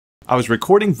I was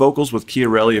recording vocals with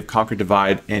Chiarelli of Conquer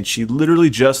Divide, and she literally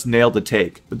just nailed the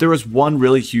take. But there was one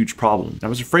really huge problem. I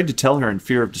was afraid to tell her in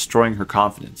fear of destroying her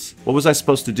confidence. What was I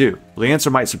supposed to do? Well, the answer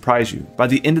might surprise you. By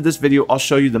the end of this video, I'll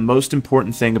show you the most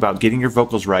important thing about getting your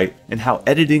vocals right and how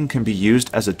editing can be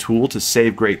used as a tool to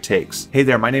save great takes. Hey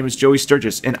there, my name is Joey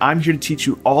Sturgis, and I'm here to teach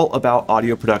you all about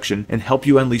audio production and help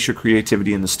you unleash your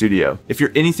creativity in the studio. If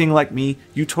you're anything like me,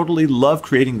 you totally love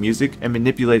creating music and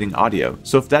manipulating audio.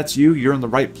 So if that's you, you're in the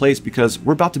right place because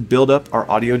we're about to build up our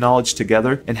audio knowledge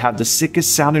together and have the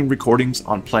sickest sounding recordings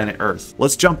on planet Earth.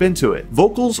 Let's jump into it.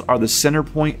 Vocals are the center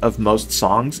point of most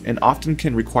songs and often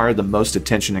can require the most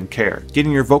attention and care.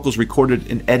 Getting your vocals recorded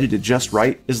and edited just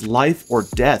right is life or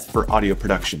death for audio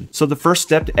production. So the first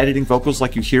step to editing vocals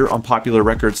like you hear on popular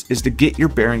records is to get your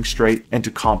bearings straight and to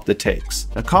comp the takes.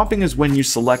 Now, comping is when you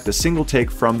select a single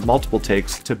take from multiple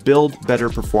takes to build better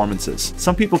performances.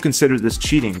 Some people consider this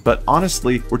cheating, but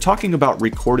honestly, we're talking about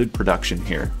recorded production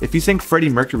here. If you think Freddie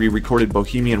Mercury recorded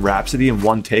Bohemian Rhapsody in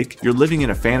one take, you're living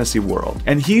in a fantasy world.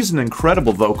 And he's an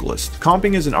incredible vocalist.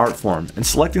 Comping is an art form, and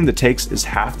selecting the takes is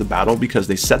half the battle because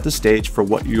they set the stage for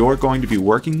what you're going to be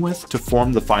working with to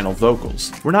form the final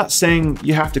vocals. We're not saying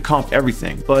you have to comp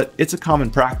everything, but it's a common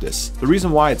practice. The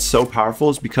reason why it's so powerful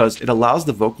is because it allows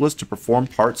the vocalist to perform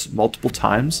parts multiple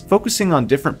times, focusing on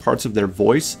different parts of their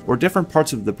voice or different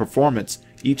parts of the performance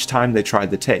each time they try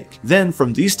the take. Then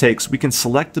from these takes, we can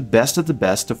select the best of the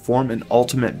best to form an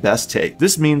ultimate best take.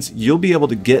 This means you'll be able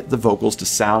to get the vocals to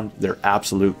sound their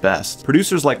absolute best.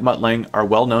 Producers like Mutt Lange are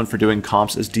well known for doing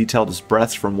comps as detailed as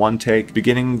breaths from one take,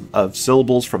 beginning of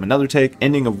syllables from another take,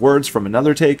 ending of words from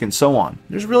another take, and so on.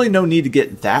 There's really no need to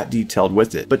get that detailed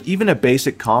with it, but even a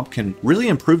basic comp can really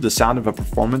improve the sound of a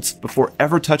performance before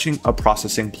ever touching a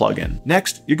processing plugin.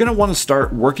 Next, you're going to want to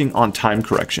start working on time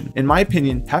correction. In my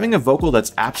opinion, having a vocal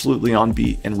that's absolutely on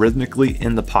beat and rhythmically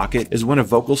in the pocket is when a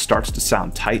vocal starts to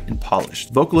sound tight and polished.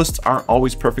 Vocalists aren't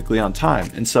always perfectly on time,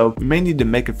 and so we may need to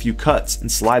make a few cuts and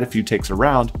slide a few takes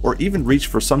around, or even reach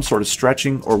for some sort of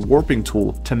stretching or warping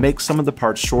tool to make some of the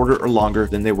parts shorter or longer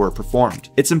than they were performed.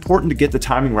 It's important to get the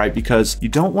timing right because you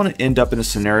don't want to end up in a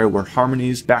scenario where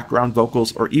harmonies, background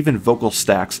vocals, or even vocal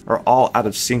stacks are all out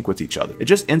of sync with each other. It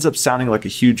just ends up sounding like a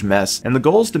huge mess, and the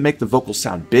goal is to make the vocals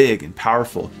sound big and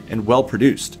powerful and well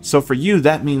produced. So for you,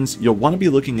 that means you'll want to be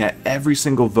looking at every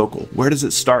single vocal. Where does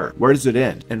it start? Where does it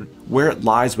end? And where it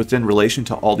lies within relation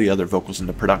to all the other vocals in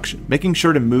the production, making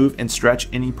sure to move and stretch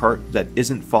any part that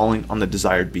isn't falling on the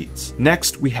desired beats.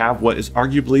 Next, we have what is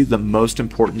arguably the most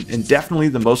important and definitely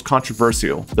the most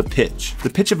controversial, the pitch. The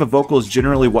pitch of a vocal is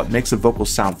generally what makes a vocal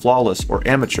sound flawless or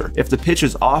amateur. If the pitch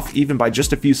is off even by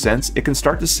just a few cents, it can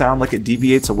start to sound like it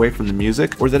deviates away from the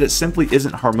music or that it simply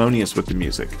isn't harmonious with the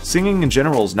music. Singing in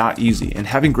general is not easy, and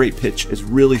having great pitch is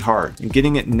really hard, and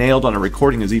getting it nailed on a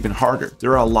recording is even harder.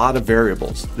 There are a lot of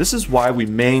variables. This is why we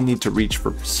may need to reach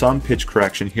for some pitch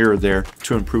correction here or there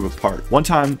to improve a part. One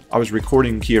time I was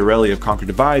recording Chiarelli of Conquer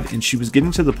Divide, and she was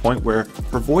getting to the point where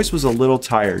her voice was a little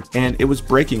tired and it was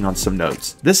breaking on some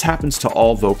notes. This happens to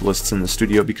all vocalists in the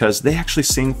studio because they actually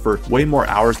sing for way more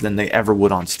hours than they ever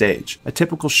would on stage. A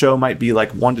typical show might be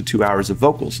like 1 to 2 hours of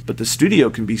vocals, but the studio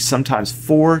can be sometimes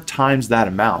 4 times that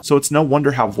amount, so it's no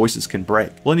wonder how voices can break.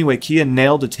 Well, anyway, Kia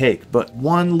nailed a take, but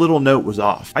one little note was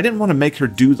off. I didn't want to make her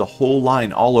do the whole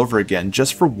line all over again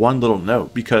just for one little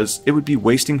note because it would be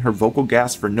wasting her vocal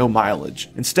gas for no mileage.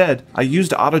 Instead, I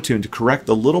used autotune to correct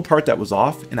the little part that was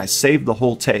off, and I saved the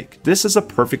whole take. This is a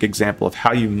perfect example of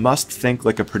how you must think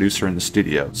like a producer in the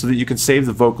studio so that you can save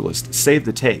the vocalist, save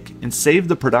the take, and save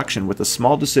the production with a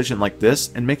small decision like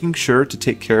this and making sure to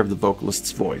take care of the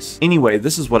vocalist's voice. Anyway,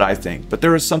 this is what I think, but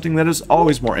there is something that is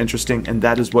always more interesting, and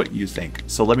that is what you think.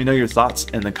 So let me know your thoughts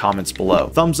in the comments below.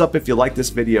 Thumbs up if you like this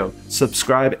video,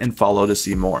 subscribe and follow to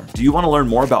see more. Do you want to learn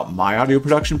more about my audio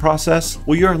production process?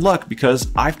 Well, you're in luck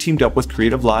because I've teamed up with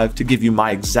Creative Live to give you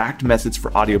my exact methods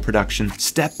for audio production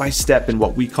step by step in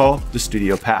what we call the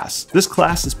Studio Pass. This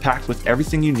class is packed with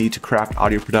everything you need to craft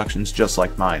audio productions just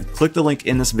like mine. Click the link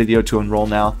in this video to enroll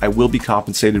now. I will be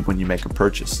compensated when you make a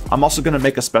purchase. I'm also going to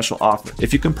make a special offer.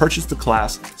 If you can purchase the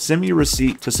class, send me a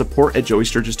receipt to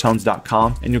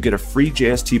support@joeysturgistones.com and you'll get a free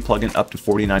JST plugin up to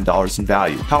 $49 in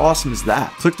value. How awesome is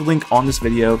that? Click the link on this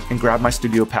video and grab my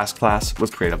Studio Pass class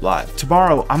with Creative Live.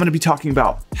 Tomorrow, I'm going to be talking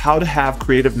about how to have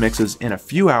creative mixes in a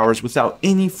few hours without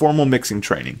any formal mixing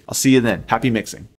training. I'll see you then. Happy mixing.